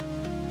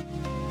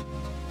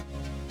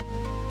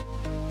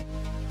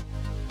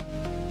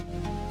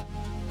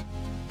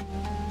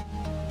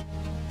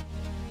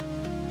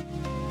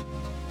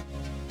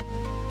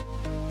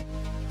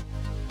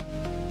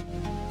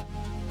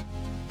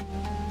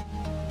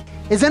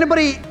Is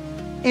anybody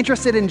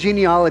interested in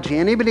genealogy?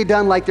 Anybody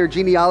done like their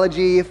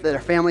genealogy, their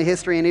family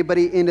history?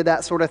 Anybody into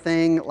that sort of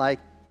thing, like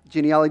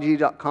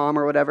genealogy.com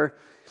or whatever?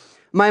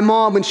 My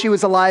mom, when she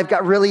was alive,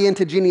 got really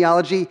into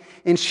genealogy,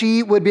 and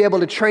she would be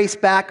able to trace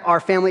back our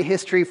family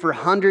history for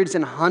hundreds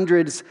and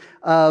hundreds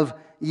of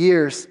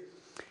years.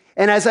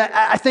 And as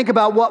I think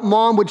about what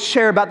Mom would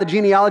share about the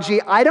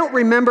genealogy, I don't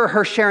remember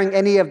her sharing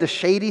any of the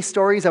shady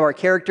stories of our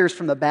characters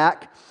from the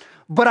back.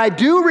 But I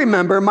do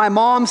remember my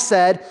mom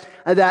said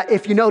that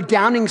if you know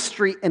Downing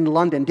Street in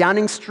London,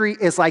 Downing Street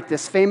is like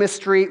this famous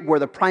street where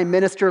the Prime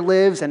Minister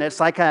lives, and it's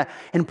like an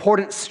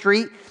important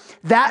street.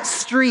 That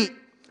street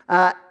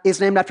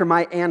is named after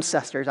my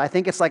ancestors. I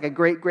think it's like a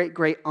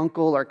great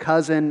uncle or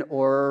cousin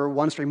or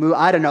one street move.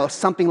 I don't know,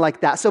 something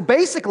like that. So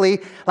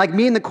basically, like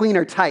me and the Queen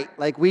are tight.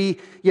 Like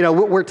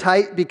we're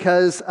tight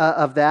because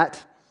of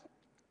that.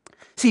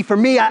 See, for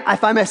me, I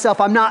find myself,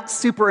 I'm not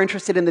super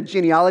interested in the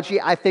genealogy.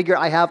 I figure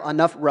I have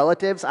enough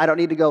relatives. I don't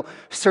need to go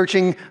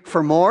searching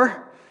for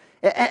more.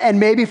 And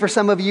maybe for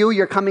some of you,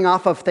 you're coming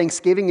off of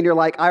Thanksgiving and you're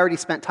like, I already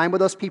spent time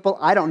with those people.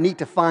 I don't need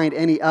to find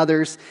any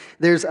others.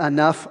 There's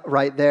enough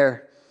right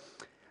there.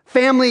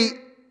 Family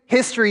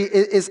history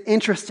is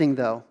interesting,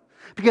 though,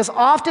 because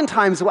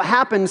oftentimes what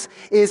happens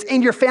is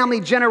in your family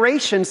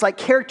generations, like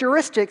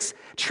characteristics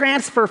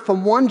transfer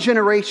from one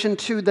generation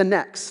to the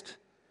next.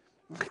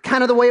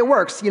 Kind of the way it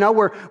works,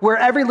 where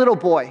every little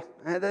boy,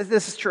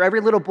 this is true,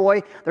 every little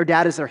boy, their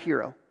dad is their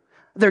hero.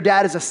 Their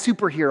dad is a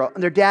superhero,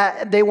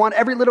 and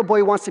every little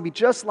boy wants to be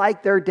just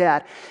like their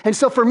dad. And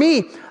so for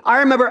me, I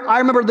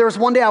remember there was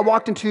one day I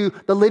walked into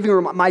the living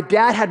room. My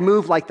dad had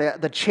moved like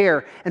the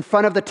chair in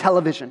front of the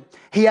television.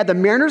 He had the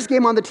Mariners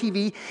game on the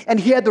TV, and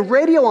he had the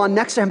radio on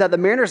next to him that had the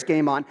Mariners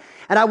game on.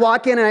 And I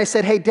walk in and I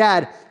said, hey,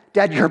 Dad,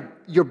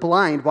 you're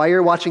blind while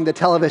you're watching the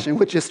television,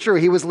 which is true.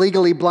 He was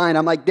legally blind.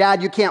 I'm like,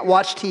 Dad, you can't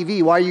watch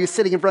TV. Why are you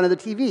sitting in front of the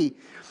TV?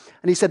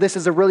 And he said, this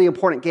is a really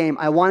important game.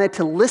 I wanted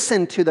to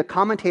listen to the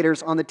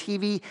commentators on the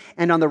TV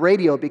and on the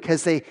radio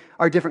because they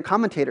are different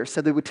commentators.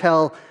 So they would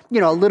tell,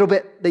 a little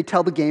bit, they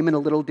tell the game in a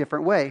little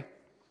different way.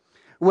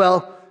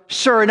 Well,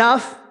 sure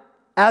enough,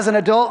 as an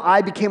adult,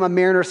 I became a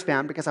Mariners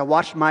fan because I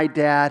watched my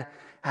dad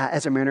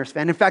as a Mariners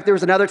fan. In fact, there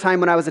was another time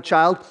when I was a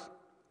child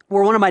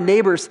where one of my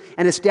neighbors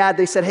and his dad,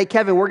 they said, hey,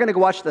 Kevin, we're going to go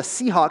watch the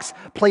Seahawks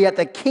play at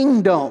the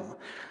Kingdome,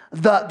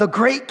 the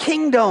great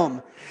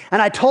Kingdome.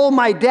 And I told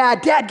my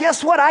dad,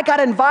 guess what? I got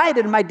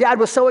invited. And my dad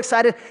was so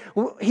excited.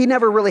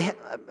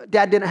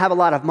 Dad didn't have a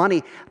lot of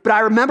money. But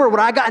I remember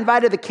when I got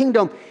invited to the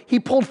Kingdome, he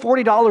pulled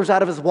 $40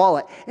 out of his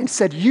wallet and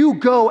said, you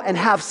go and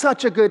have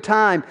such a good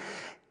time.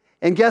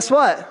 And guess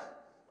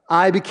what?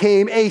 I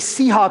became a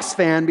Seahawks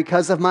fan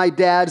because of my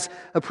dad's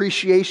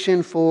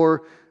appreciation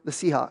for the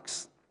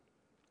Seahawks.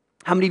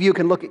 How many of you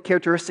can look at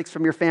characteristics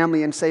from your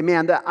family and say,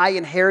 man, I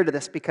inherited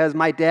this because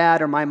my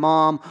dad or my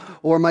mom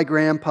or my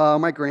grandpa or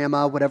my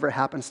grandma, whatever it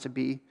happens to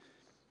be.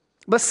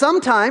 But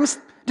sometimes,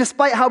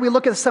 despite how we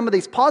look at some of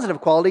these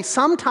positive qualities,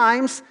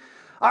 sometimes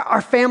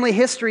our family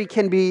history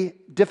can be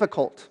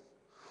difficult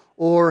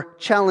or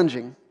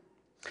challenging.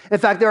 In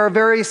fact, there are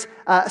various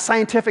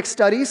scientific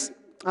studies,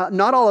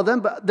 not all of them,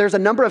 but there's a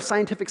number of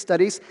scientific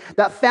studies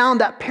that found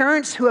that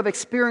parents who have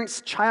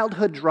experienced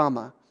childhood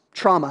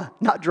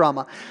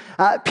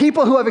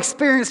people who have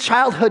experienced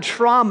childhood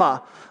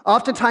trauma,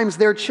 oftentimes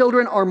their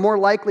children are more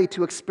likely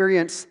to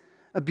experience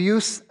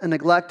abuse and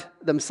neglect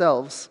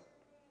themselves.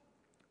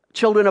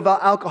 Children of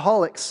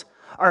alcoholics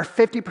are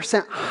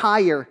 50%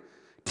 higher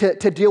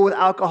to deal with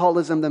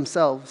alcoholism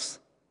themselves.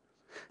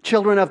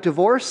 Children of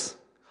divorce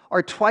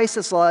are twice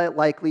as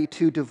likely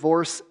to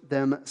divorce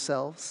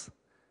themselves.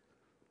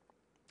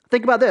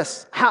 Think about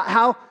this.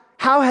 How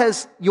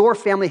has your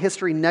family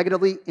history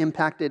negatively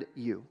impacted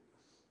you?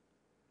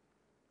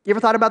 You ever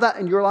thought about that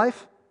in your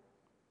life?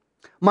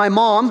 My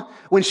mom,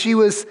 when she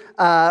was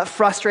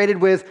frustrated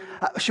with,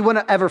 she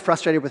wasn't ever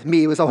frustrated with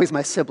me. It was always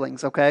my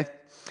siblings, okay?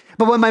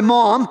 But when my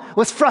mom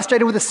was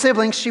frustrated with the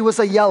siblings, she was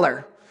a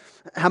yeller.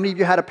 How many of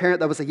you had a parent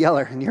that was a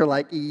yeller? And you're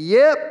like,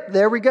 yep,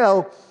 there we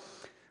go.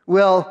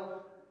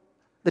 Well,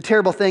 the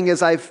terrible thing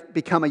is I've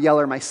become a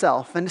yeller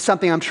myself. And it's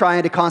something I'm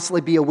trying to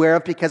constantly be aware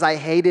of because I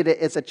hated it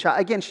as a child.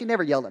 Again, she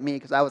never yelled at me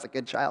because I was a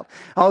good child.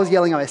 I was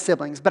yelling at my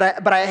siblings.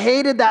 But I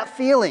hated that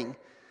feeling.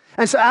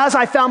 And so as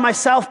I found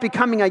myself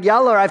becoming a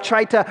yeller, I've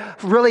tried to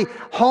really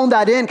hone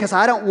that in because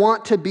I don't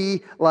want to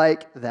be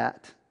like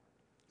that.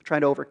 I'm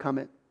trying to overcome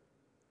it.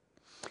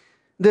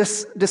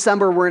 This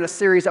December, we're in a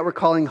series that we're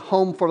calling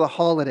Home for the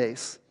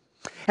Holidays.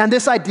 And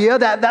this idea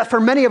that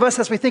for many of us,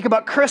 as we think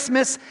about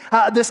Christmas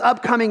this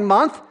upcoming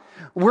month,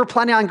 we're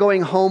planning on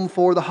going home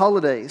for the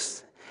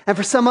holidays. And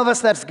for some of us,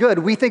 that's good.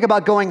 We think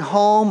about going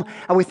home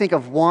and we think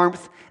of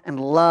warmth and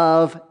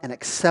love and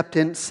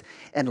acceptance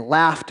and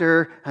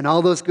laughter and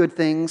all those good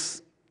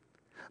things.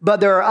 But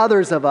there are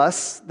others of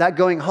us that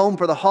going home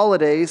for the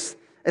holidays,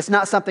 it's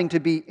not something to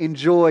be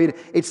enjoyed,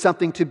 it's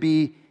something to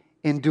be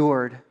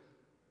endured.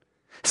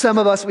 Some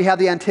of us, we have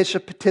the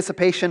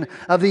anticipation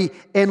of the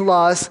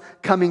in-laws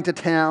coming to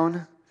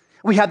town.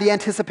 We have the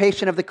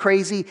anticipation of the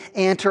crazy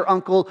aunt or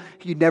uncle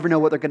who you never know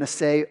what they're going to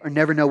say or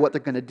never know what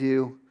they're going to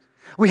do.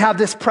 We have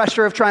this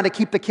pressure of trying to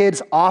keep the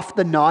kids off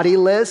the naughty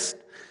list.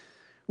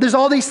 There's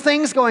all these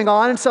things going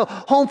on, and so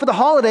home for the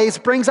holidays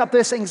brings up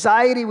this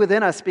anxiety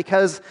within us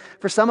because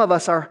for some of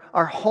us,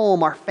 our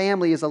home, our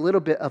family is a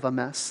little bit of a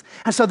mess.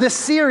 And so this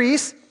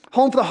series,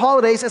 Home for the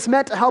Holidays, is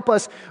meant to help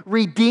us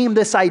redeem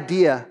this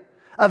idea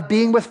of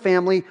being with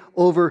family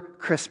over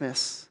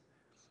Christmas.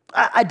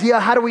 How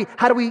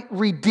do we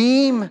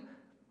redeem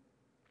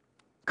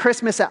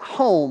Christmas at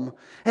home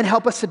and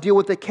help us to deal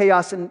with the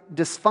chaos and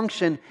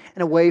dysfunction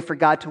in a way for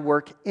God to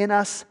work in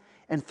us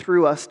and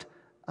through us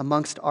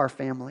amongst our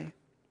family.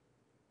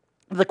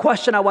 The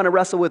question I want to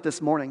wrestle with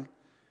this morning,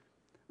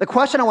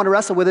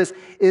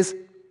 is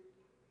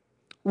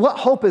what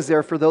hope is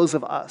there for those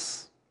of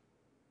us?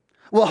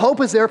 What hope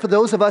is there for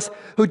those of us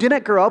who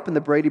didn't grow up in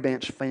the Brady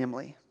Bunch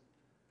family,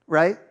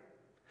 right?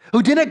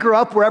 Who didn't grow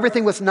up where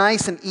everything was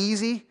nice and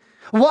easy?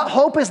 What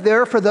hope is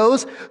there for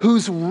those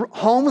whose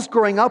homes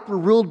growing up were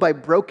ruled by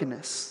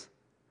brokenness?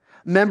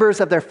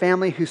 Members of their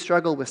family who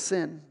struggle with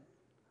sin?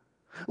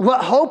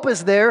 What hope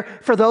is there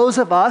for those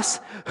of us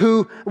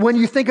who, when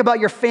you think about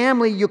your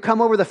family, you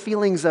come over the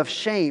feelings of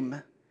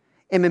shame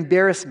and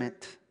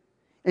embarrassment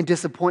and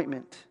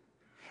disappointment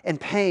and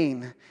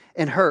pain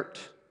and hurt?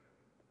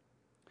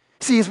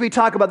 See, as we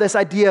talk about this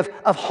idea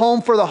of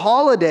home for the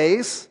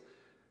holidays,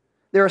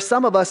 there are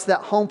some of us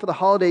that home for the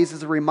holidays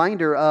is a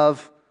reminder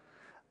of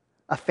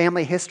a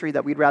family history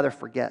that we'd rather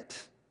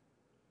forget.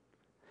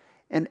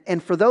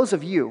 And for those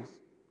of you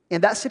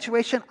in that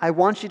situation, I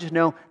want you to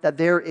know that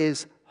there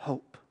is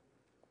hope.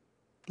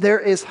 There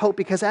is hope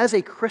because as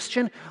a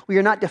Christian, we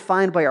are not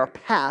defined by our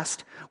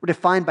past. We're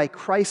defined by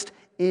Christ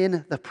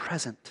in the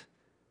present.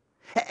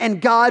 And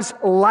God's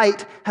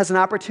light has an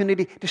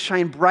opportunity to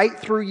shine bright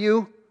through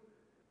you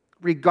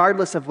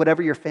regardless of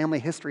whatever your family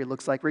history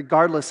looks like,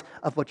 regardless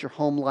of what your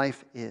home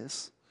life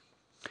is.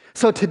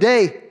 So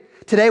today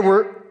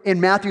we're in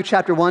Matthew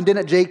chapter 1.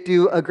 Didn't Jake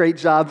do a great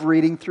job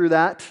reading through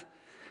that?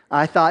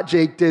 I thought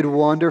Jake did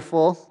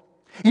wonderful.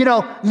 You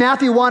know,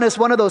 Matthew 1 is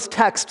one of those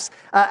texts.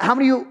 How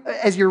many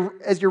of you,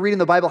 as you're reading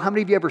the Bible, how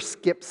many of you ever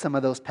skipped some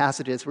of those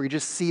passages where you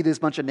just see this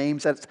bunch of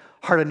names that's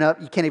hard enough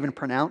you can't even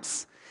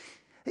pronounce?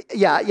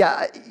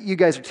 Yeah, you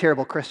guys are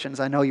terrible Christians.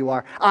 I know you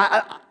are.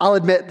 I'll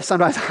admit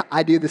sometimes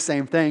I do the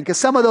same thing because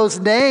some of those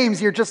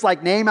names, you're just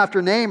like name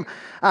after name.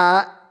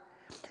 And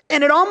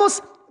it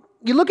almost,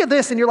 you look at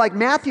this and you're like,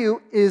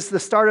 Matthew is the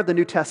start of the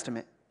New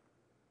Testament.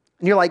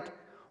 And you're like,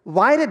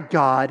 why did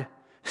God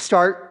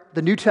start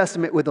the New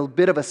Testament with a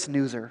bit of a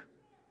snoozer?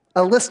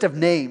 A list of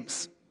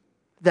names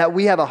that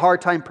we have a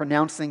hard time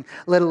pronouncing,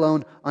 let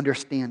alone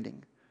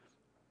understanding.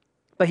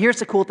 But here's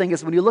the cool thing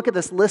is when you look at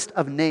this list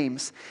of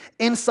names,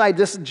 inside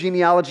this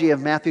genealogy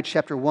of Matthew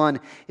chapter 1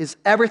 is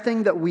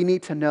everything that we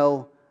need to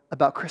know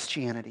about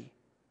Christianity.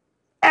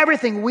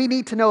 Everything we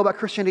need to know about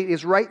Christianity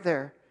is right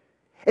there.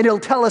 And it'll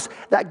tell us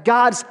that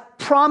God's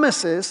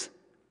promises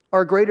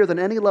are greater than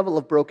any level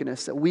of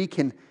brokenness that we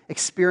can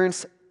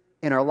experience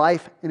in our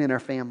life and in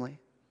our family.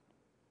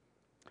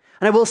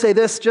 And I will say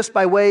this just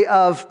by way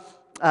of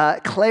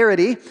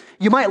clarity.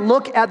 You might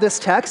look at this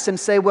text and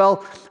say,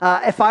 well,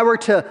 if I were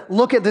to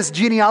look at this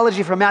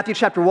genealogy from Matthew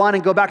chapter 1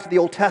 and go back to the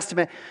Old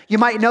Testament, you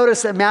might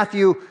notice that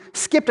Matthew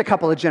skipped a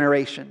couple of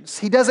generations.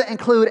 He doesn't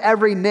include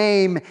every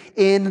name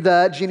in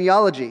the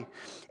genealogy.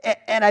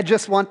 And I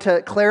just want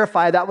to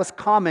clarify that was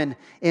common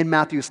in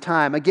Matthew's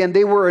time. Again,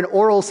 they were an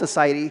oral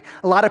society.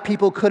 A lot of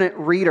people couldn't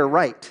read or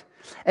write.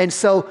 And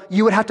so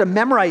you would have to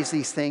memorize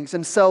these things.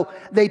 And so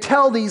they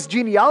tell these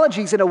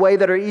genealogies in a way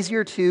that are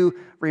easier to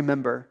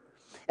remember.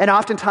 And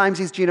oftentimes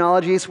these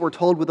genealogies were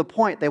told with a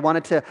point. They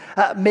wanted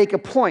to make a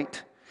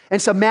point.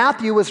 And so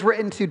Matthew was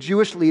written to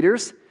Jewish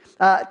leaders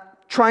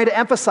trying to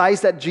emphasize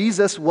that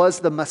Jesus was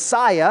the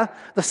Messiah,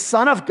 the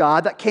Son of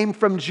God that came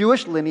from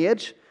Jewish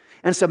lineage.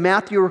 And so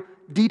Matthew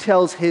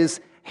details his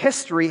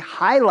history,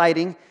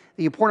 highlighting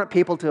the important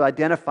people to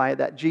identify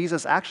that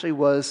Jesus actually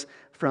was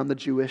from the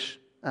Jewish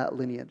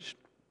lineage.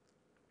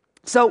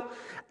 So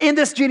in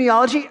this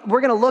genealogy,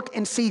 we're going to look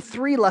and see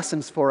three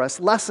lessons for us,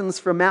 lessons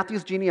from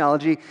Matthew's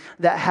genealogy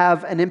that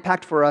have an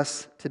impact for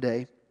us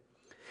today.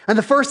 And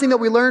the first thing that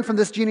we learn from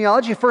this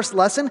genealogy, first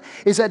lesson,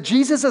 is that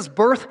Jesus'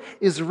 birth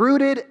is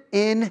rooted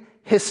in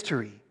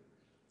history.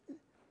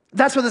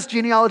 That's what this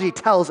genealogy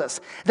tells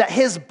us, that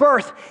his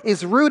birth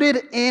is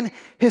rooted in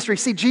history.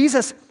 See,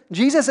 Jesus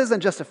isn't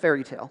just a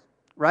fairy tale,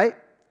 right?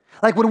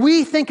 Like when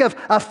we think of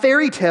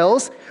fairy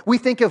tales, we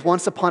think of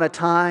once upon a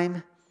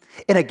time,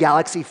 in a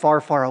galaxy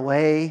far, far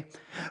away,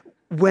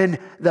 when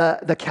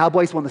the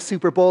Cowboys won the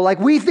Super Bowl. Like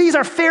these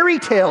are fairy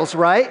tales,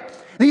 right?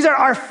 These are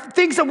our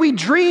things that we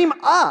dream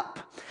up.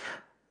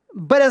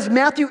 But as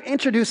Matthew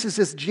introduces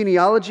this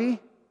genealogy,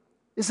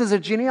 this is a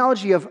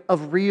genealogy of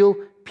real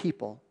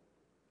people.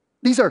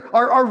 These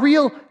are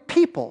real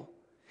people.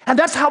 And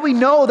that's how we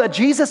know that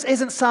Jesus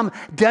isn't some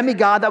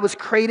demigod that was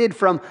created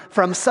from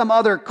some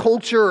other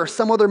culture or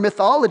some other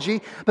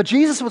mythology, but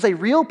Jesus was a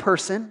real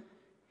person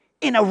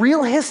in a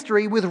real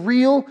history with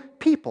real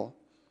people.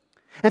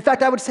 In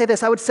fact, I would say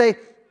this. I would say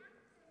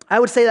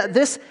that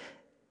this,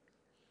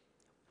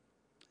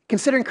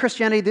 considering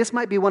Christianity, this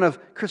might be one of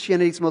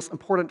Christianity's most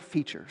important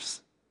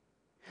features.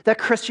 That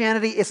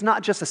Christianity is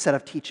not just a set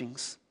of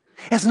teachings.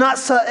 It's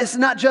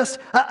not just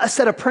a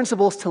set of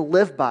principles to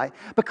live by,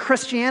 but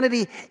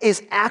Christianity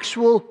is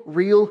actual,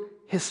 real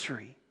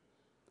history.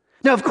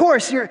 Now, of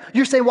course,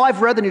 you're saying, well,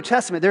 I've read the New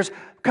Testament.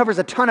 Covers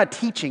a ton of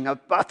teaching of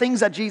things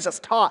that Jesus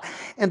taught,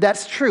 and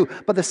that's true.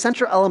 But the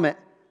central element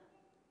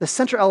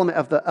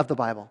of the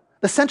Bible,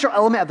 the central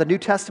element of the New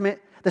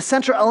Testament, the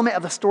central element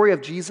of the story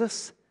of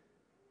Jesus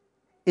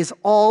is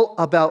all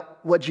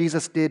about what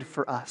Jesus did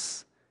for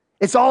us.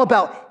 It's all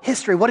about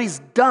history, what he's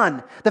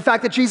done. The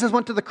fact that Jesus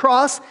went to the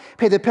cross,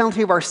 paid the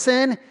penalty of our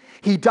sin.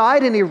 He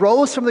died and he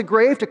rose from the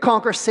grave to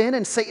conquer sin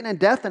and Satan and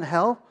death and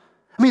hell.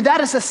 I mean,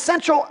 that is the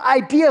central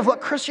idea of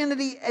what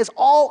Christianity is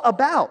all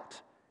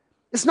about.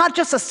 It's not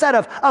just a set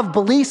of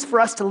beliefs for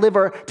us to live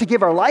or to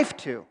give our life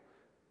to.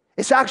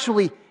 It's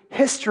actually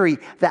history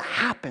that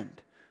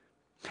happened.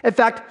 In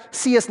fact,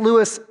 C.S.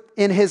 Lewis,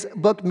 in his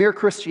book, Mere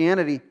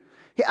Christianity,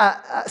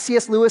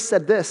 C.S. Lewis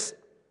said this.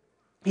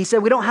 He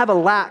said, we don't have a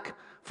lack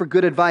for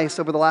good advice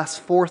over the last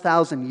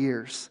 4,000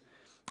 years.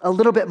 A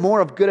little bit more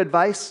of good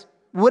advice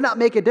would not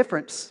make a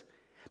difference.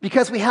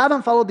 Because we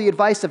haven't followed the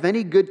advice of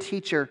any good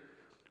teacher,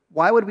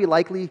 why are we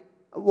likely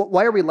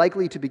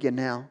to begin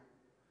now?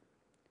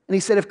 And he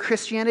said, if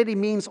Christianity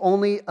means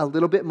only a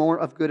little bit more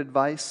of good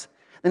advice,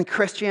 then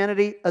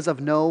Christianity is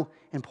of no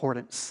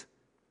importance.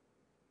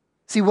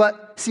 See,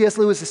 what C.S.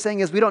 Lewis is saying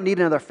is we don't need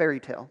another fairy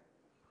tale.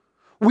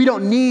 We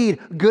don't need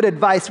good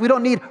advice. We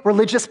don't need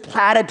religious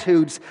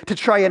platitudes to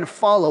try and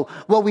follow.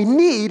 What we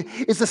need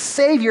is a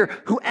Savior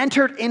who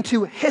entered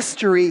into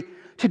history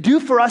to do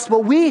for us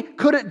what we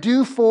couldn't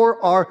do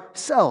for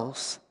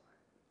ourselves.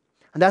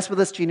 And that's what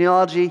this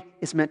genealogy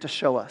is meant to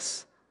show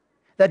us.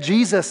 That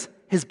Jesus,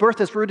 his birth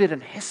is rooted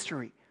in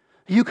history.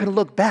 You can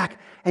look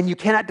back and you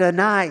cannot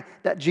deny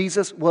that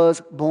Jesus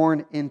was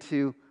born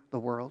into the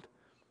world.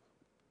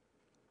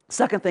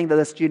 Second thing that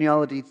this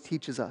genealogy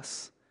teaches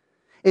us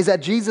is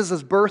that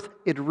Jesus' birth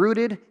is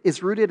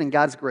rooted in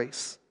God's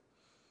grace.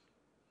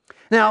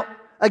 Now,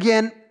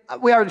 again,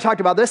 we already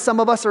talked about this. Some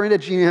of us are into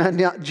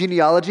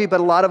genealogy, but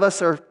a lot of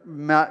us are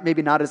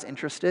maybe not as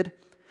interested.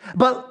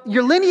 But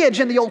your lineage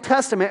in the Old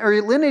Testament, or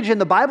your lineage in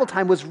the Bible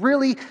time, was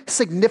really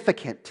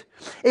significant.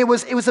 It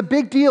was a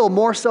big deal,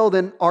 more so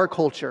than our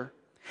culture.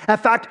 In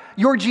fact,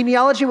 your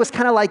genealogy was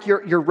kind of like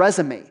your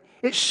resume.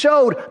 It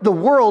showed the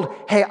world,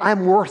 hey,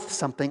 I'm worth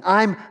something.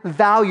 I'm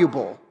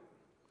valuable.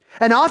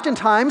 And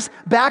oftentimes,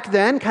 back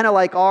then, kind of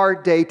like our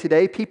day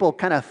today, people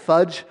kind of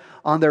fudge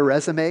on their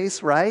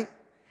resumes, right?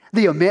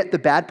 They omit the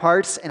bad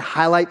parts and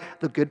highlight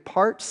the good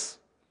parts.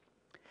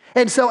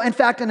 And so, in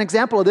fact, an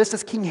example of this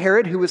is King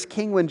Herod, who was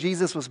king when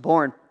Jesus was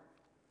born.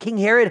 King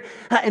Herod,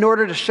 in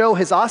order to show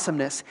his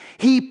awesomeness,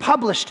 he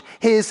published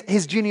his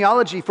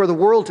genealogy for the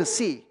world to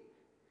see.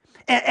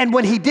 And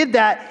when he did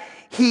that,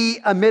 he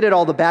omitted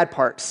all the bad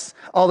parts,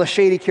 all the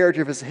shady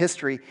character of his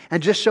history,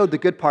 and just showed the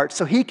good parts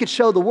so he could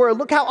show the world,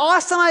 look how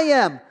awesome I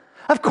am.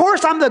 Of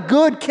course I'm the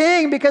good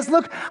king because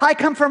look, I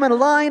come from a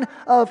line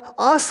of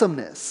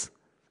awesomeness.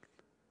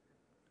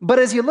 But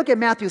as you look at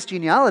Matthew's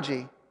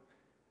genealogy,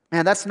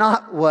 man, that's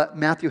not what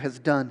Matthew has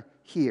done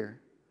here.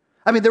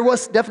 I mean, there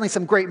was definitely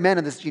some great men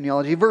in this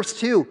genealogy. Verse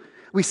 2,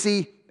 we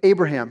see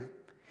Abraham.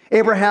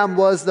 Abraham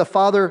was the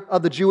father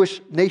of the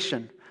Jewish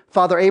nation.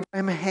 Father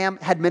Abraham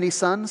had many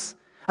sons.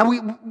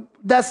 And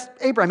that's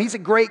Abraham. He's a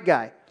great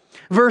guy.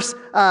 Verse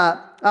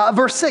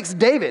 6,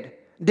 David.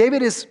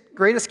 David is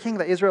greatest king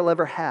that Israel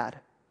ever had.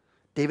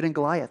 David and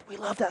Goliath. We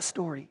love that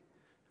story.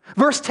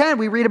 Verse 10,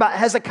 we read about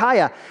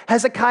Hezekiah.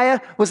 Hezekiah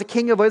was a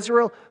king of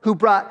Israel who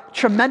brought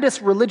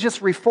tremendous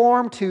religious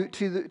reform to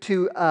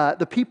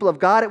the people of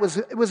God. It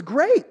was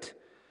great.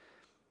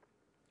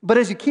 But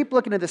as you keep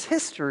looking at this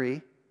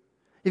history,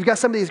 you've got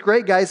some of these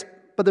great guys,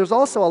 but there's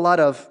also a lot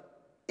of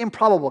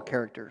improbable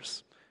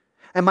characters.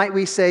 And might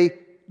we say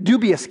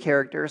dubious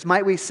characters?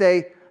 Might we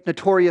say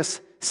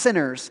notorious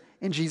sinners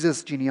in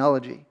Jesus'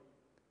 genealogy?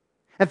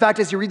 In fact,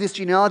 as you read this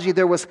genealogy,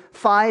 there was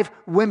 5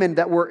 women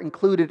that were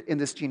included in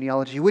this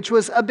genealogy, which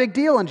was a big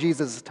deal in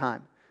Jesus'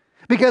 time.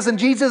 Because in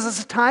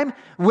Jesus' time,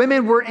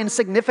 women were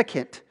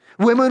insignificant.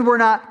 Women were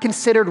not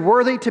considered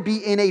worthy to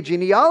be in a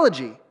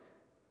genealogy.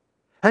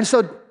 And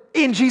so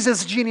in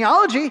Jesus'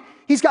 genealogy,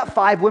 he's got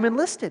 5 women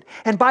listed.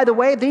 And by the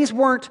way, these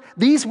weren't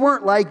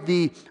like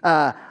the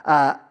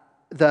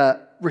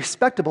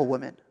respectable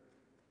women.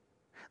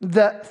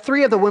 The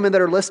 3 of the women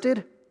that are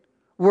listed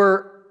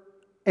were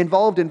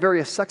involved in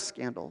various sex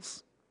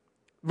scandals.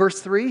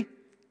 Verse 3,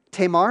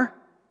 Tamar,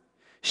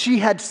 she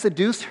had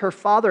seduced her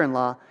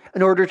father-in-law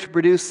in order to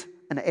produce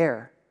an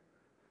heir.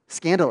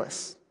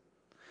 Scandalous.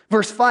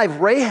 Verse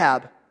 5,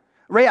 Rahab,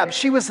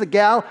 she was the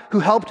gal who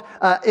helped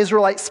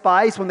Israelite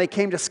spies when they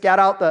came to scout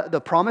out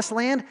the promised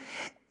land,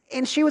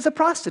 and she was a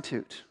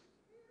prostitute.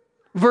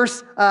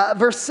 Verse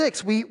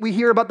 6, we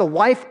hear about the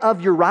wife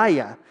of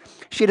Uriah.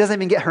 She doesn't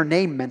even get her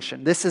name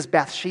mentioned. This is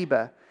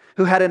Bathsheba,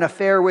 who had an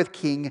affair with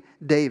King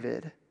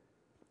David.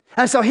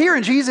 And so here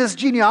in Jesus'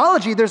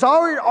 genealogy, there's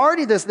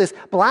already this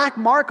black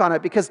mark on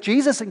it because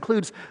Jesus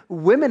includes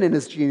women in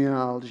his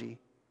genealogy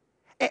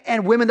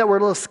and women that were a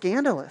little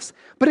scandalous.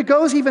 But it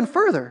goes even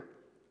further.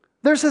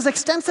 There's this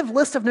extensive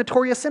list of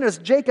notorious sinners.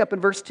 Jacob in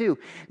verse 2.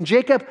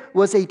 Jacob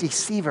was a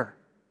deceiver.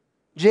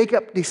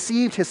 Jacob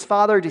deceived his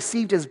father,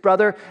 deceived his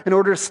brother in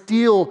order to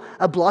steal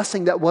a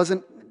blessing that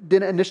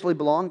didn't initially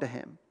belong to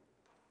him.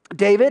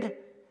 David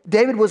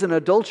was an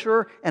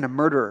adulterer and a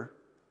murderer.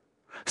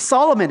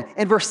 Solomon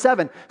in verse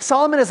 7.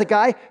 Solomon is a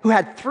guy who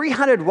had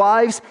 300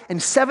 wives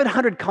and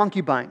 700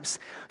 concubines.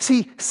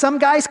 See, some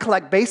guys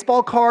collect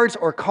baseball cards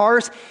or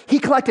cars. He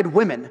collected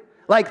women.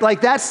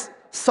 Like that's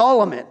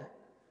Solomon.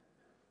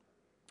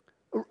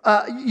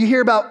 You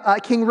hear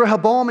about King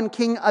Rehoboam and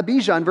King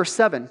Abijah in verse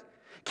 7.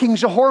 King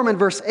Jehoram in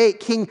verse 8.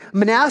 King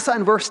Manasseh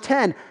in verse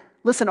 10.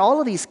 Listen, all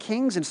of these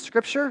kings in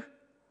Scripture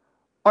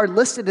are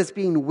listed as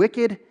being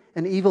wicked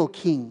and evil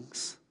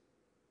kings.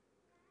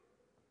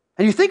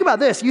 And you think about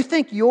this. You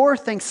think your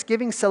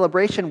Thanksgiving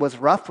celebration was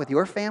rough with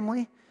your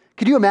family?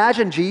 Could you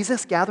imagine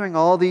Jesus gathering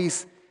all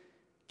these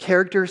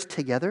characters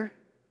together?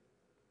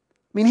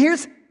 I mean,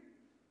 here's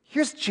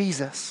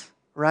Jesus,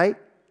 right?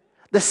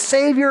 The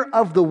Savior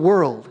of the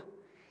world.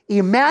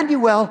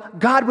 Emmanuel,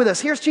 God with us.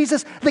 Here's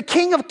Jesus, the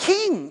King of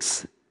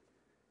Kings.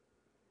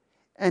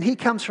 And he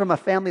comes from a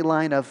family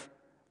line of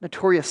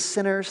notorious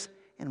sinners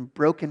and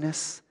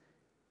brokenness.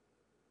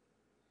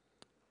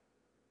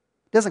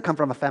 He doesn't come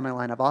from a family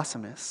line of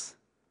awesomeness.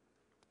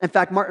 In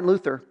fact, Martin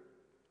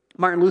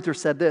Luther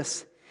said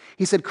this.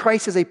 He said,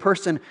 Christ is a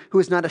person who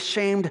is not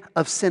ashamed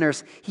of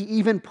sinners. He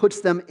even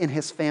puts them in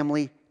his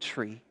family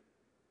tree.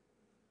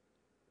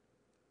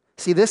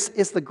 See, this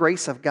is the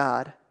grace of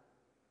God.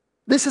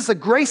 This is the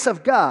grace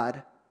of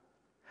God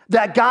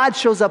that God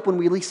shows up when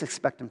we least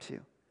expect him to.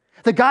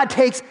 That God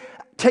takes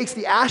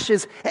the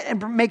ashes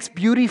and makes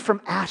beauty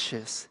from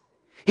ashes.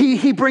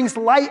 He brings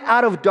light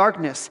out of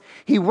darkness.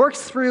 He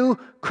works through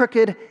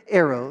crooked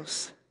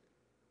arrows.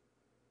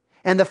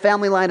 And the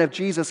family line of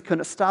Jesus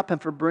couldn't stop him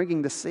from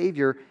bringing the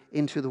Savior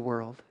into the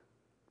world.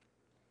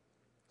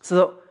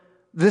 So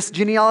this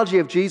genealogy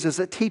of Jesus,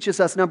 it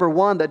teaches us, number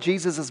one, that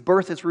Jesus'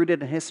 birth is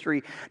rooted in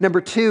history. Number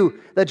two,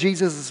 that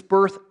Jesus'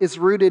 birth is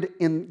rooted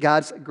in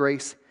God's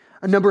grace.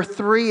 And number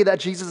three, that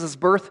Jesus'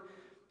 birth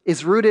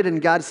is rooted in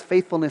God's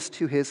faithfulness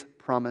to his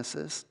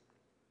promises.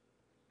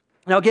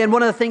 Now again,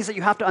 one of the things that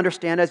you have to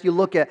understand as you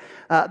look at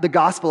the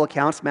gospel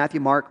accounts, Matthew,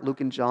 Mark, Luke,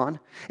 and John,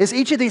 is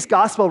each of these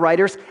gospel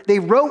writers, they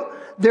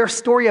wrote their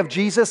story of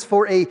Jesus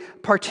for a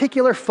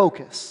particular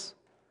focus.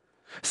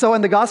 So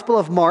in the Gospel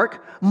of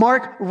Mark,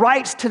 Mark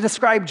writes to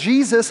describe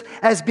Jesus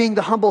as being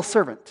the humble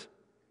servant.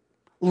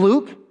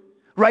 Luke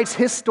writes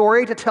his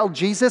story to tell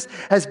Jesus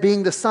as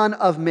being the Son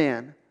of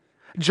Man.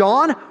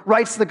 John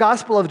writes the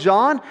Gospel of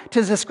John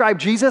to describe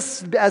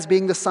Jesus as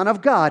being the Son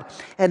of God.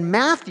 And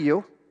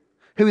Matthew,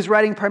 who is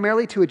writing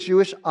primarily to a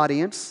Jewish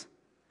audience,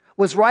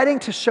 was writing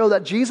to show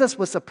that Jesus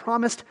was the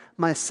promised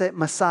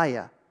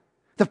Messiah,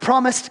 the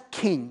promised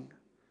King.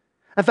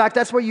 In fact,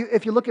 that's where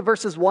if you look at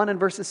verses 1 and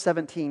verses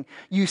 17,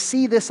 you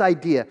see this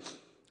idea.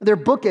 They're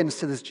bookends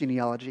to this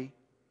genealogy.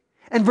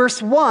 In verse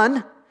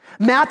 1,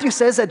 Matthew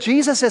says that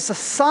Jesus is the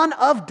son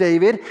of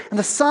David and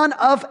the son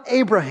of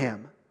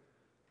Abraham,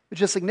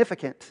 which is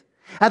significant.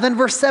 And then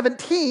verse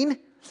 17,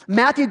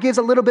 Matthew gives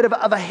a little bit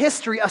of a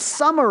history, a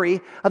summary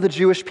of the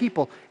Jewish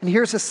people. And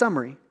here's his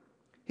summary.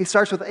 He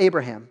starts with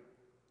Abraham.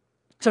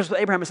 He starts with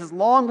Abraham. It says,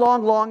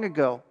 long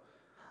ago,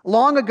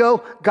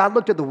 God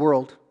looked at the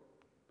world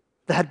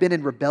that had been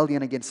in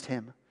rebellion against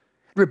him,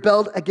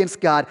 rebelled against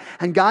God.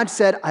 And God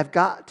said, I've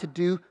got to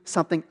do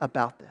something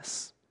about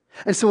this.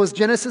 And so as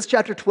Genesis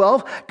chapter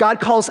 12, God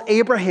calls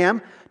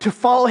Abraham to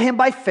follow him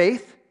by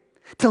faith,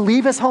 to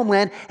leave his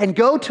homeland and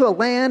go to a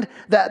land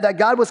that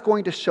God was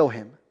going to show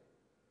him.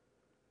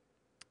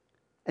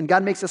 And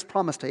God makes this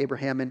promise to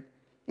Abraham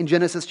in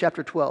Genesis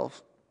chapter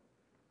 12.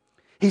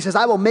 He says,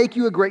 I will make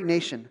you a great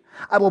nation.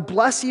 I will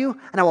bless you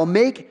and I will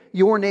make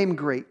your name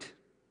great.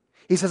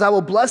 He says, I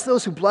will bless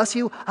those who bless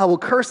you. I will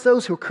curse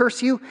those who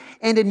curse you.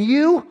 And in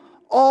you,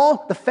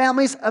 all the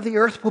families of the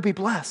earth will be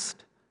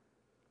blessed.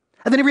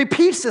 And then he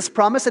repeats this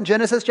promise in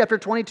Genesis chapter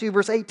 22,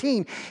 verse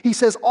 18. He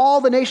says,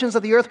 all the nations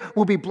of the earth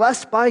will be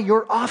blessed by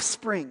your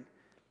offspring.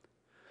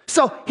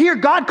 So here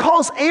God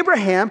calls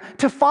Abraham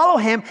to follow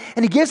him,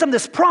 and he gives him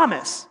this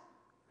promise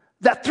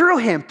that through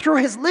him, through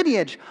his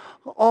lineage,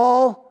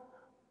 all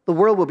the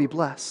world will be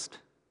blessed.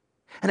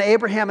 And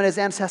Abraham and his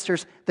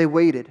ancestors, they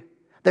waited.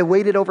 They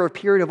waited over a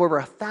period of over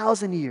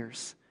 1,000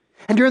 years.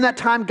 And during that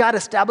time, God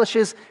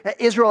establishes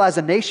Israel as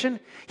a nation.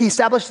 He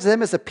establishes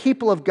them as a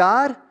people of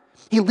God.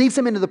 He leads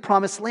them into the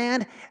promised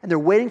land, and they're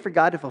waiting for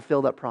God to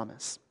fulfill that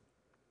promise.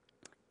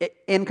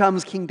 In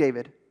comes King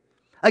David.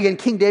 Again,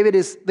 King David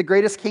is the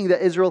greatest king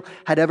that Israel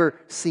had ever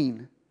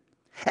seen.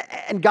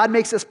 And God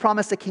makes this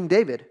promise to King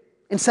David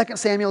in 2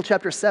 Samuel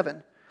chapter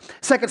 7.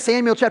 2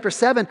 Samuel chapter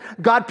 7,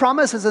 God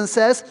promises and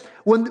says,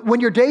 when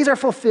your days are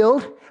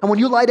fulfilled and when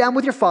you lie down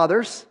with your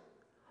fathers,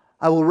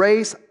 I will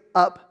raise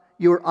up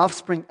your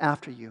offspring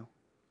after you,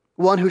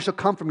 one who shall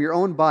come from your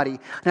own body,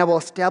 and I will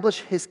establish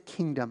his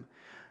kingdom.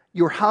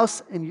 Your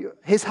house and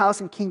his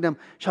house and kingdom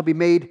shall be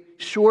made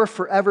sure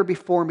forever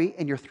before me,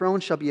 and your throne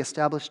shall be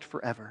established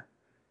forever.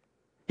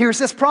 Here's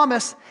this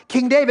promise.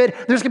 King David,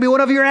 there's going to be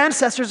one of your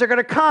ancestors that are going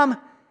to come,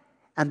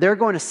 and they're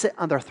going to sit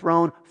on their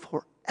throne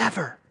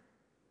forever.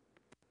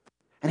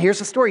 And here's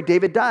the story.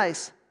 David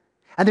dies.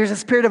 And there's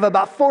this period of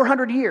about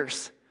 400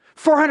 years.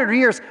 400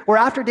 years where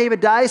after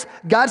David dies,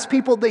 God's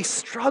people, they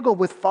struggle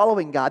with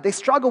following God. They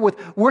struggle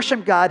with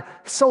worship God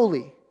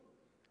solely.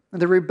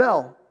 And they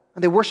rebel.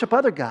 And they worship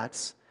other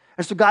gods.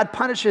 And so God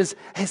punishes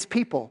his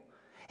people.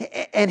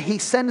 And he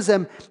sends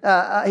them,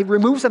 he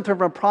removes them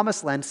from a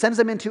promised land, sends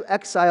them into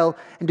exile,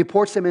 and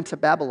deports them into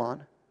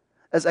Babylon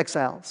as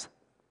exiles.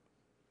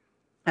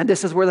 And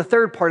this is where the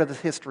third part of this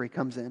history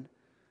comes in.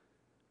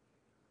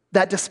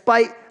 That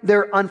despite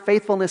their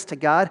unfaithfulness to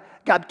God,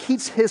 God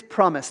keeps his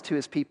promise to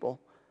his people.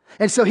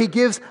 And so he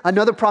gives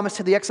another promise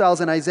to the exiles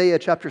in Isaiah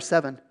chapter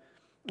 7.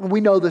 And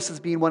we know this as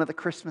being one of the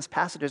Christmas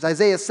passages.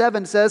 Isaiah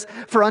 7 says,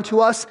 "For unto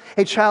us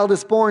a child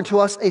is born, to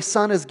us a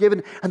son is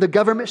given, and the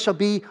government shall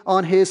be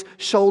on his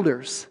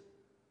shoulders."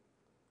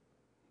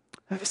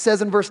 It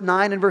says in verse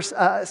 9, in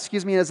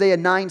Isaiah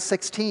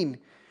 9:16,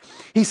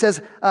 he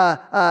says,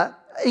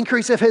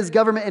 "Increase of his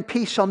government and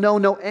peace shall know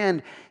no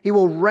end. He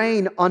will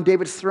reign on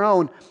David's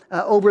throne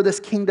over this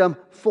kingdom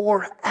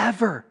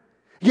forever."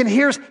 Again,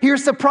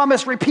 here's the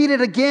promise repeated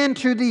again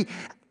to the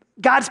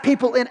God's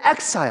people in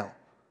exile.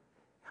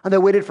 And they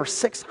waited for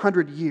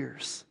 600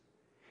 years.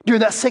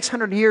 During that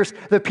 600 years,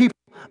 the people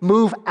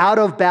move out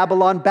of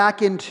Babylon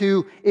back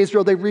into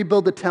Israel. They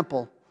rebuild the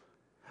temple.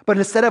 But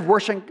instead of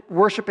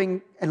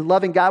worshiping and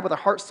loving God with a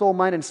heart, soul,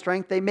 mind, and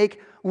strength, they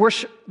make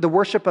the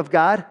worship of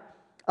God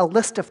a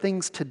list of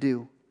things to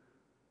do.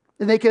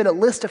 And they get a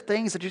list of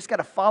things that you just got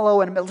to follow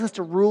and a list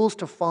of rules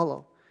to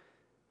follow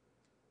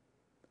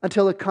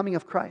until the coming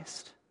of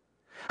Christ.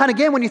 And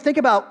again, when you think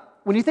about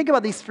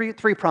these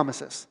three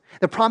promises,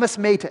 the promise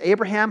made to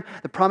Abraham,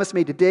 the promise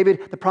made to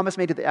David, the promise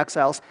made to the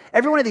exiles,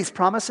 every one of these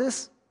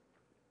promises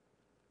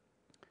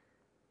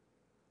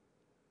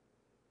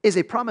is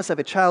a promise of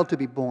a child to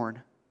be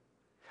born,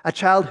 a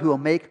child who will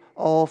make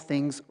all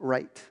things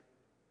right.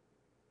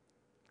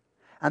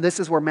 And this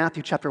is where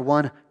Matthew chapter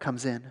 1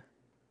 comes in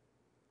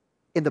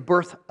the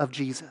birth of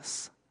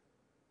Jesus.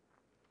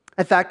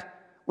 In fact,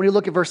 when you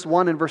look at verse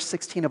 1 and verse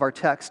 16 of our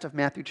text of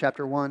Matthew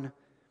chapter 1,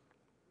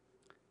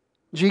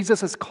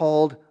 Jesus is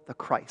called the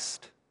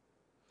Christ.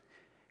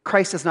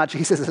 Christ is not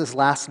Jesus'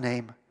 last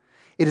name.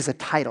 It is a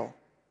title,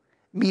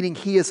 meaning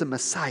he is a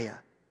Messiah.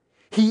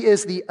 He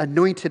is the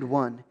anointed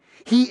one.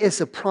 He is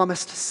the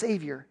promised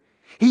Savior.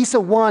 He's the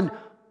one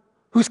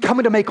who's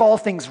coming to make all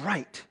things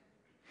right.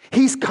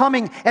 He's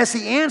coming as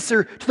the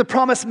answer to the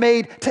promise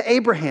made to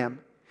Abraham.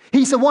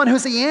 He's the one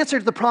who's the answer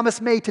to the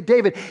promise made to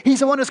David.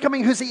 He's the one who's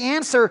coming who's the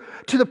answer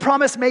to the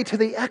promise made to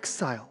the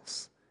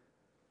exiles.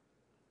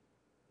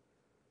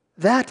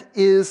 That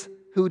is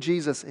who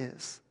Jesus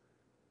is.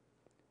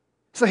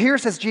 So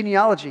here's his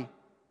genealogy.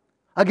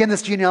 Again,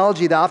 this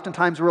genealogy that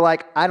oftentimes we're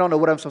like, I don't know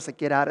what I'm supposed to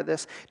get out of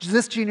this.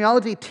 This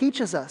genealogy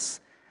teaches us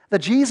that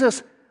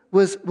Jesus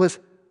was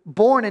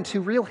born into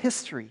real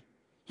history.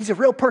 He's a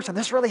real person.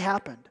 This really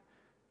happened.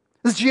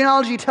 This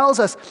genealogy tells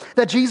us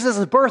that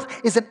Jesus'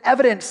 birth is an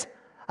evidence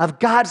of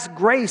God's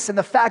grace and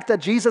the fact that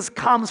Jesus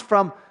comes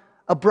from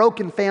a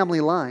broken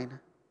family line.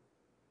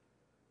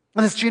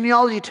 And this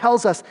genealogy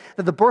tells us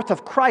that the birth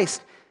of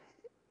Christ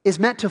is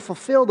meant to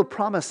fulfill the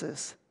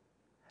promises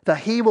that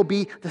he will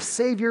be the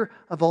Savior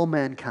of all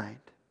mankind.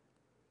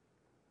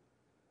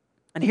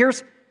 And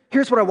here's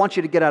what I want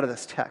you to get out of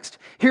this text.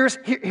 Here's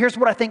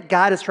what I think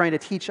God is trying to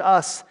teach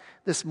us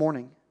this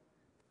morning.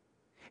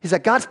 Is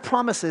that God's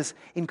promises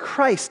in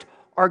Christ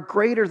are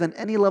greater than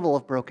any level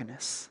of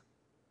brokenness.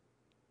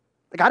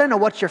 Like, I don't know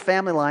what your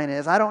family line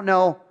is. I don't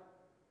know.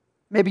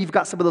 Maybe you've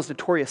got some of those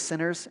notorious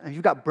sinners and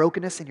you've got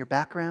brokenness in your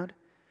background.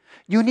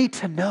 You need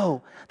to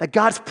know that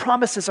God's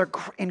promises are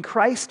in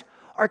Christ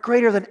are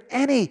greater than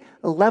any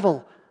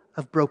level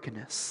of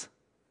brokenness.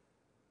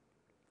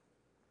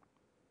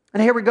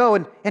 And here we go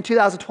in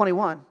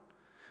 2021.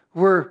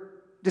 We're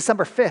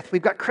December 5th.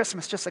 We've got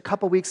Christmas just a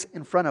couple weeks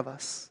in front of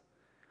us.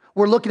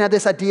 We're looking at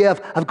this idea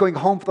of going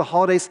home for the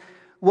holidays.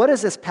 What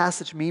does this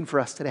passage mean for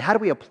us today? How do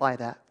we apply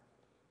that?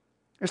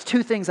 There's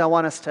two things I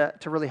want us to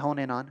really hone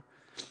in on.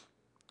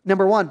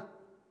 Number one,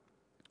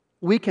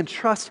 we can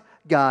trust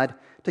God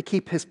to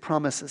keep his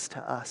promises to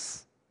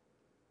us.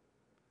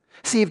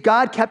 See, if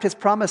God kept his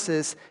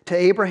promises to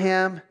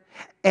Abraham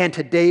and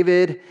to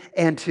David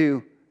and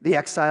to the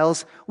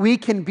exiles, we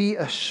can be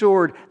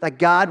assured that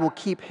God will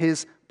keep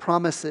his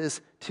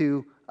promises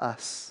to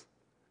us.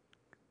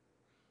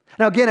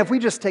 Now again, if we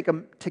just take a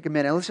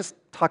minute, let's just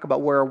talk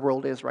about where our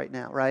world is right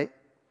now, right?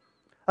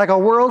 Like our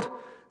world,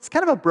 it's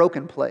kind of a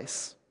broken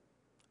place,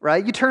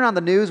 right? You turn on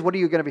the news, what are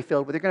you going to be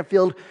filled with? You're going to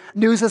feel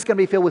news that's going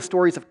to be filled with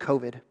stories of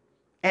COVID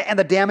and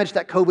the damage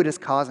that COVID is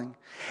causing.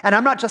 And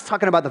I'm not just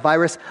talking about the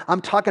virus,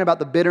 I'm talking about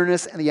the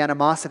bitterness and the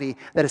animosity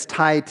that is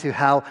tied to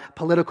how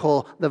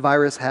political the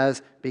virus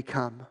has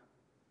become.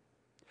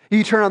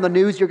 You turn on the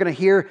news, you're going to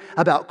hear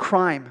about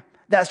crime.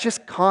 That's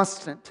just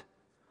constant.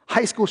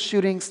 High school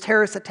shootings,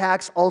 terrorist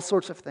attacks, all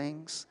sorts of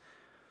things.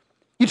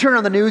 You turn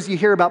on the news, you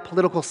hear about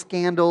political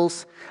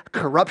scandals,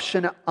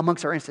 corruption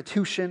amongst our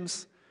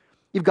institutions.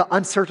 You've got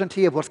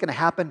uncertainty of what's going to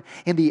happen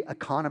in the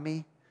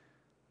economy.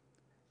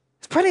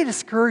 It's pretty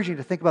discouraging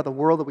to think about the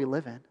world that we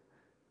live in.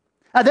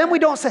 And then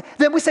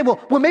we say,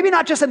 well, maybe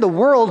not just in the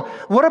world.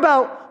 What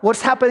about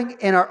what's happening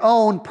in our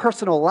own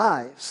personal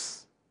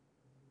lives?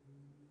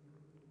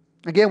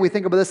 Again, we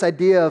think about this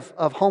idea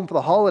of home for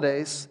the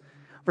holidays.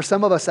 For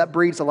some of us, that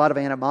breeds a lot of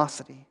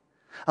animosity,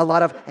 a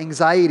lot of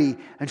anxiety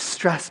and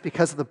stress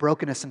because of the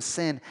brokenness and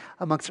sin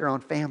amongst our own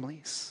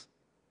families.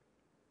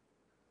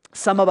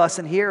 Some of us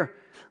in here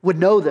would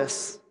know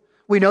this.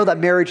 We know that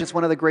marriage is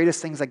one of the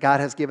greatest things that God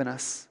has given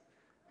us.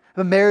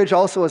 But marriage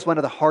also is one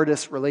of the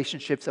hardest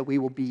relationships that we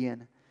will be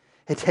in.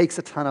 It takes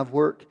a ton of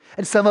work.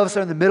 And some of us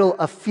are in the middle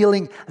of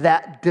feeling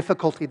that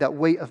difficulty, that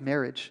weight of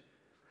marriage.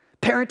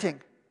 Parenting.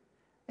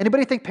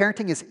 Anybody think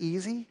parenting is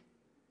easy?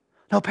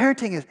 No,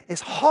 parenting is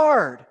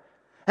hard.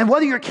 And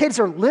whether your kids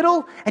are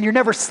little and you're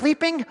never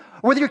sleeping,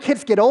 or whether your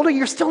kids get older,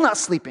 you're still not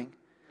sleeping.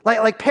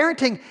 Like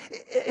parenting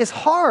is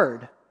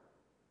hard.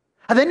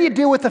 And then you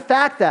deal with the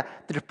fact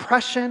that the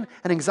depression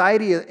and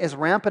anxiety is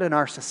rampant in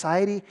our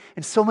society,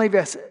 and so many of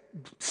us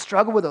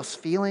struggle with those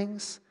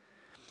feelings.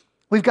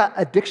 We've got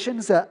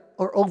addictions that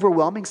are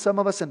overwhelming some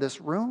of us in this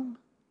room.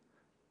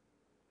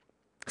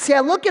 See,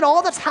 I look at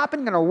all that's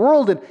happening in our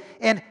world,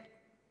 and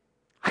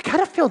I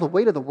kind of feel the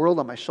weight of the world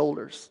on my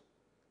shoulders.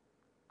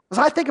 As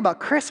I think about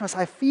Christmas,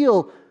 I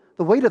feel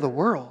the weight of the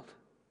world.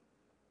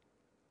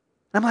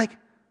 And I'm like,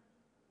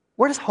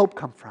 where does hope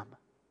come from?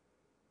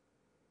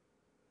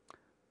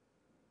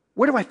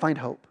 Where do I find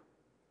hope?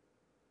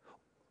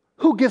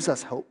 Who gives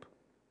us hope?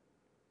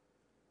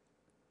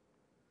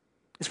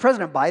 Is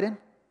President Biden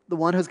the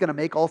one who's going to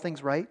make all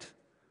things right?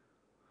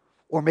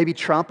 Or maybe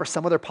Trump or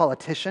some other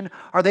politician?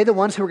 Are they the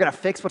ones who are going to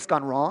fix what's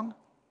gone wrong?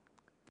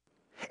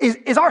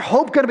 Is our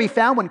hope going to be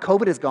found when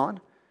COVID is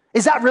gone?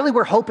 Is that really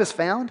where hope is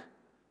found?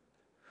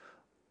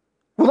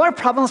 Will our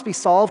problems be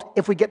solved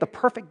if we get the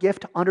perfect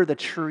gift under the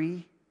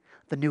tree,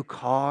 the new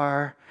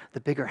car, the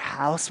bigger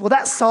house? Will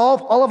that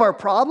solve all of our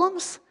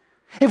problems?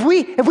 If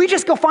we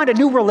just go find a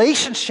new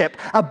relationship,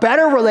 a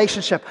better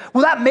relationship,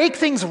 will that make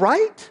things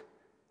right?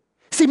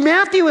 See,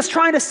 Matthew is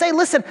trying to say,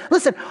 listen,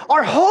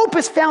 our hope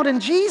is found in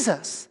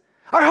Jesus.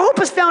 Our hope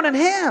is found in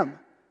Him.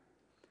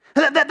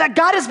 That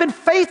God has been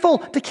faithful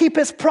to keep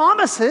His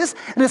promises,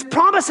 and His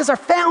promises are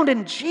found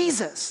in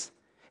Jesus.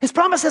 His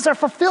promises are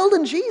fulfilled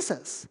in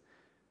Jesus.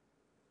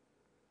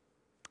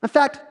 In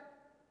fact,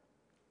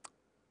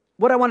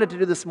 what I wanted to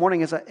do this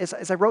morning is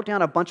I wrote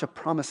down a bunch of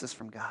promises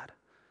from God.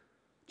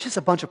 Just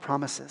a bunch of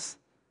promises.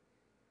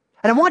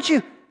 And I want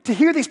you to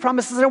hear these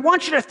promises, and I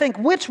want you to think,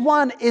 which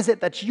one is it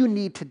that you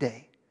need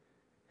today?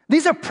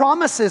 These are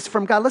promises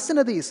from God. Listen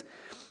to these.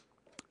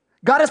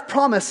 God has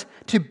promised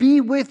to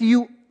be with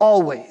you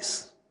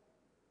always.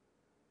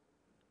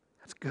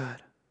 That's good.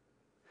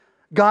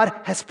 God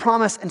has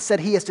promised and said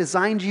He has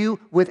designed you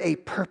with a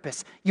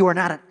purpose. You are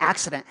not an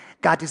accident.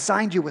 God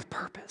designed you with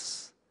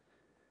purpose.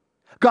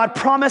 God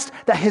promised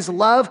that His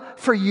love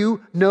for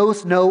you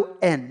knows no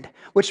end,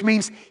 which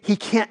means He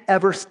can't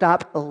ever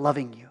stop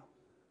loving you.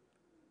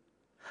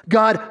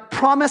 God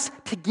promised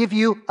to give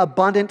you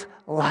abundant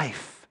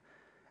life.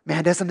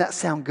 Man, doesn't that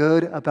sound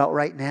good about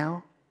right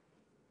now?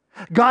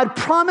 God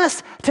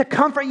promised to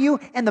comfort you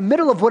in the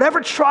middle of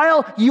whatever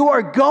trial you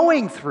are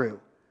going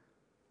through.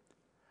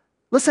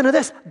 Listen to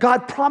this.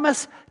 God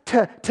promised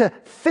to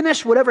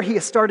finish whatever He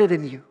has started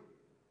in you.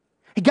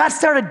 God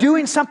started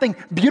doing something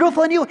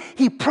beautiful in you.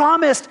 He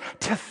promised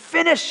to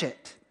finish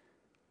it.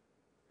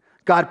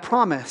 God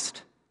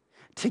promised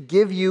to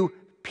give you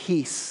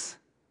peace.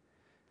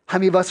 How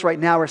many of us right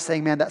now are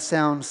saying, man, that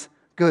sounds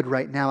good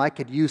right now. I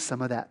could use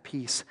some of that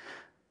peace.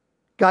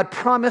 God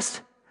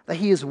promised that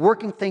He is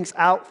working things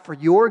out for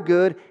your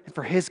good and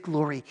for His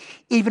glory,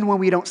 even when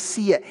we don't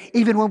see it,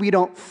 even when we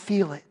don't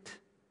feel it.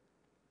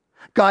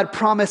 God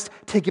promised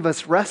to give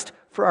us rest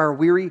for our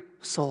weary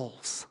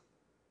souls.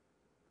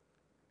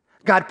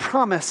 God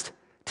promised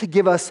to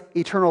give us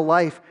eternal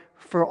life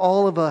for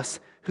all of us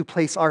who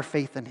place our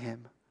faith in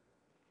Him.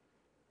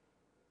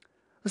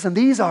 Listen,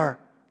 these are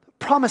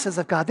promises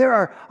of God. There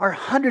are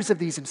hundreds of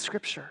these in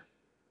Scripture.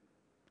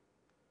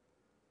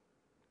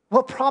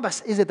 What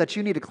promise is it that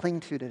you need to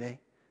cling to today?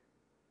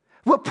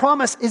 What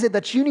promise is it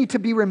that you need to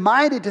be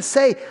reminded to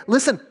say,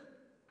 listen,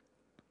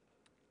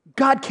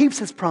 God keeps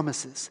His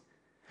promises.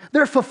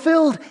 They're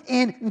fulfilled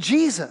in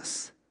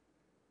Jesus.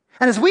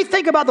 And as we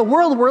think about the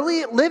world we're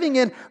living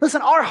in,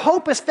 listen, our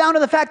hope is found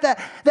in the fact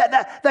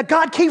that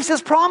God keeps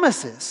His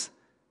promises.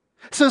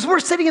 So as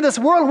we're sitting in this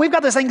world and we've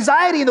got this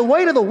anxiety and the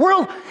weight of the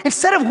world,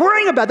 instead of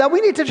worrying about that,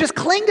 we need to just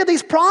cling to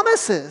these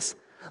promises.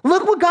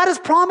 Look what God has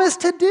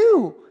promised to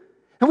do.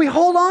 And we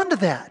hold on to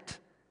that.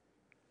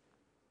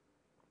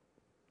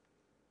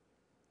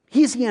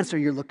 He's the answer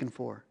you're looking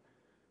for,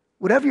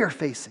 whatever you're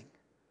facing.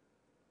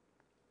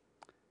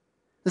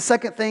 The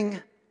second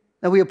thing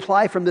that we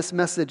apply from this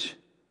message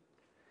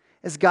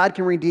is God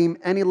can redeem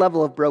any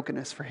level of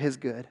brokenness for his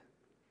good.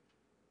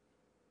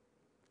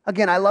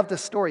 Again, I love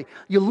this story.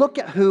 You look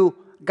at who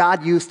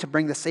God used to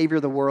bring the Savior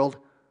of the world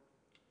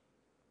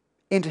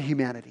into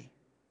humanity.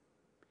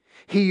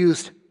 He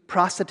used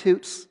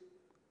prostitutes,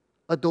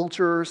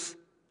 adulterers,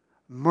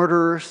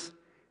 murderers,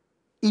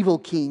 evil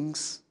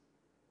kings.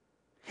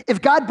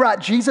 If God brought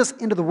Jesus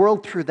into the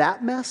world through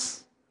that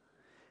mess,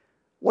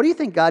 what do you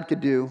think God could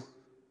do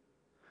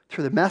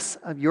through the mess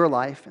of your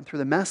life and through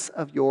the mess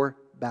of your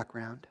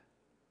background?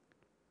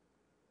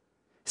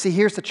 See,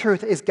 here's the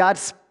truth, is God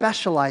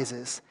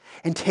specializes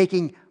in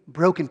taking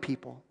broken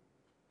people,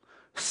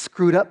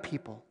 screwed up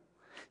people,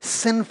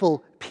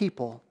 sinful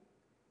people.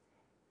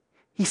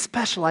 He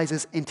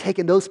specializes in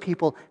taking those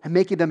people and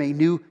making them a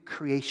new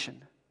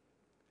creation,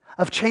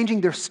 of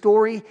changing their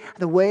story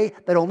the way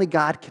that only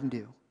God can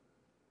do.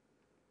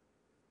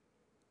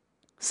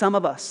 Some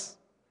of us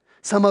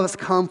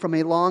come from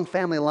a long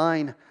family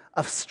line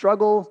of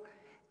struggle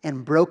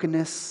and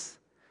brokenness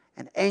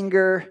and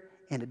anger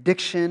and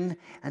addiction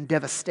and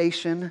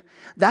devastation.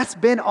 That's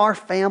been our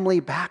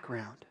family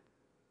background.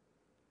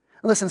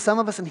 Listen, some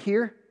of us in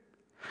here,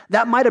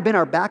 that might have been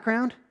our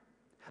background,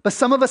 but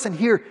some of us in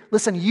here,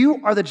 listen, you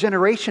are the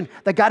generation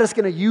that God is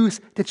going to use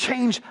to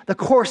change the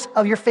course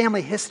of your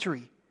family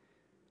history.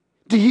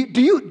 Do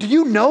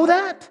you know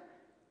that?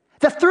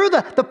 That through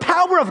the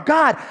power of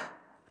God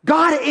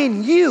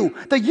in you,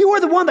 that you are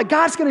the one that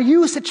God's going to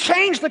use to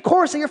change the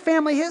course of your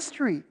family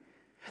history.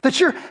 That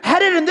you're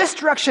headed in this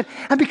direction,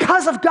 and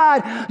because of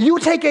God, you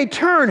take a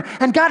turn,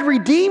 and God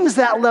redeems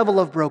that level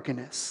of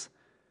brokenness.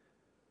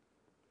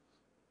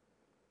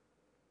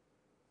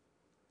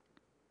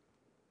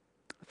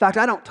 In fact,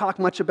 I don't talk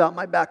much about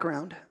my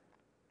background.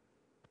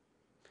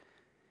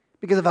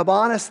 Because if I'm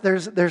honest,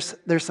 there's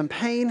some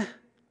pain,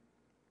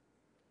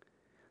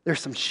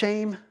 there's some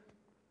shame,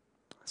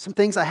 some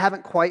things I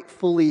haven't quite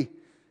fully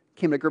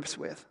came to grips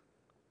with.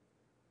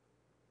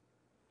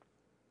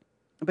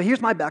 But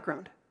here's my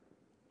background.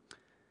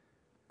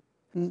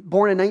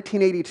 Born in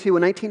 1982.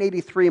 In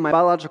 1983, my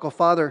biological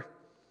father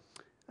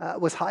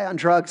was high on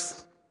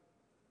drugs.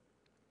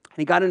 And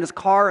he got in his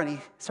car and he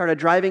started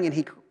driving and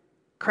he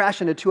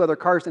crashed into 2 other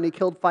cars and he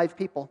killed 5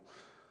 people.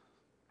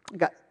 He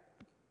got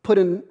put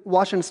in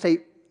Washington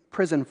State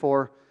prison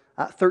for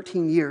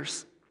 13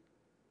 years.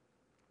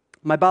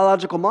 My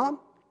biological mom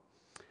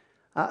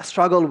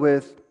struggled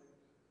with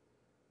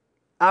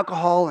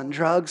alcohol and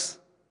drugs.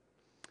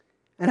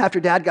 And after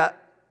Dad got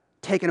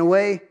taken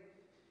away,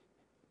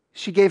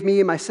 she gave me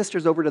and my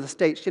sisters over to the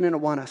States. She didn't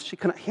want us. She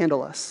couldn't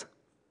handle us.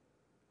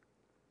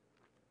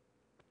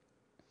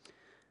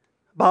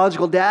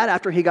 Biological dad,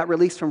 after he got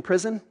released from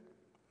prison,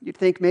 you'd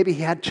think maybe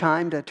he had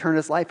time to turn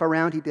his life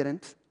around. He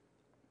didn't.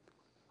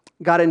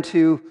 Got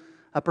into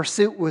a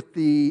pursuit with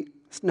the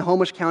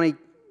Snohomish County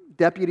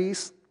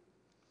deputies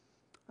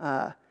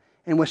and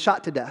was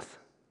shot to death.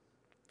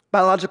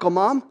 Biological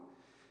mom,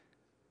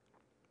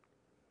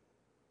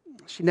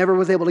 she never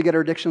was able to get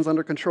her addictions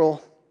under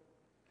control.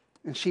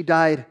 And she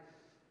died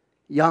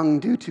young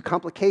due to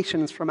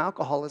complications from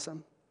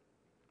alcoholism.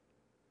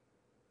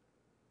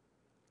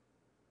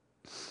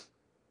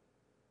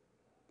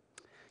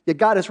 Yet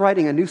God is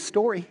writing a new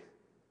story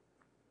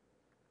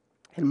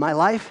in my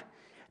life,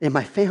 in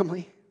my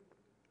family.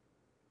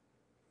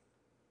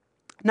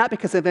 Not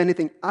because of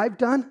anything I've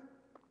done,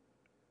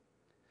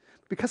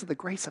 but because of the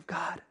grace of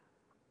God.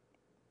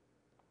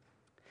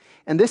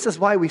 And this is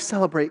why we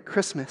celebrate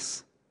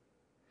Christmas.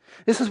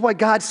 This is why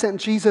God sent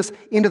Jesus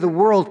into the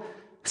world,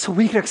 so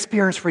we could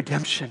experience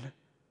redemption,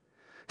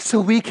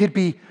 so we could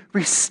be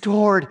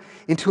restored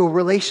into a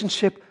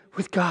relationship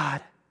with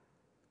God.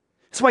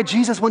 This is why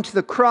Jesus went to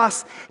the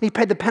cross and he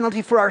paid the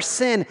penalty for our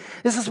sin.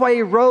 This is why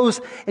he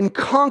rose and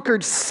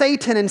conquered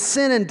Satan and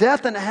sin and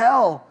death and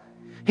hell.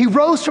 He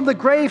rose from the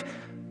grave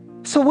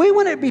so we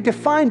wouldn't be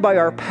defined by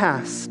our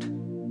past.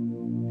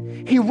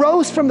 He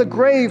rose from the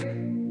grave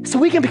so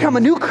we can become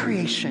a new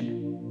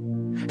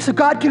creation. So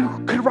God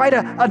could write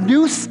a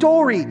new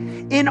story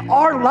in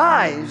our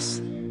lives.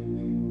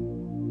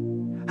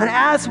 And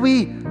as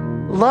we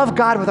love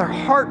God with our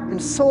heart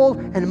and soul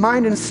and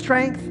mind and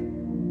strength,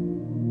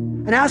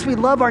 and as we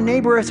love our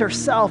neighbor as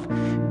ourselves,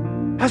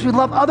 as we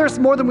love others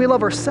more than we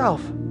love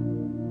ourselves,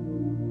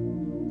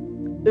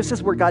 this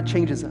is where God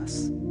changes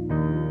us.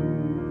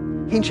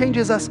 He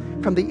changes us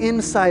from the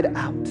inside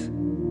out.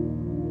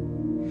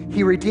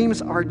 He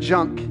redeems our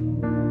junk.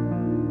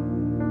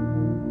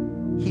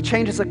 He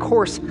changes the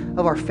course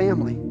of our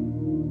family.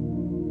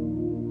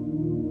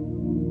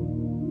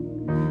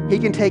 He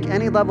can take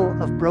any level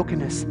of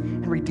brokenness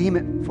and redeem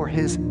it for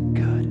his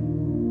good.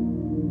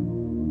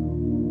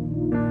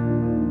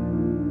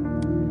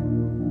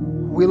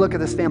 We look at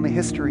this family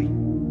history,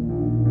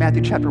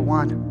 Matthew chapter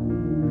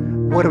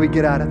 1. What do we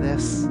get out of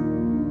this?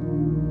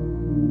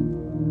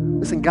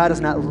 Listen, God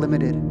is not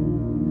limited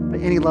by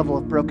any level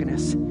of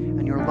brokenness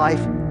in your life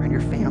or in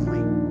your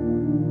family.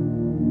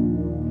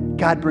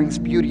 God brings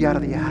beauty out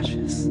of the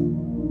ashes.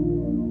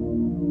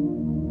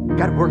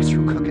 God works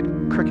through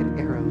crooked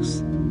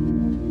arrows.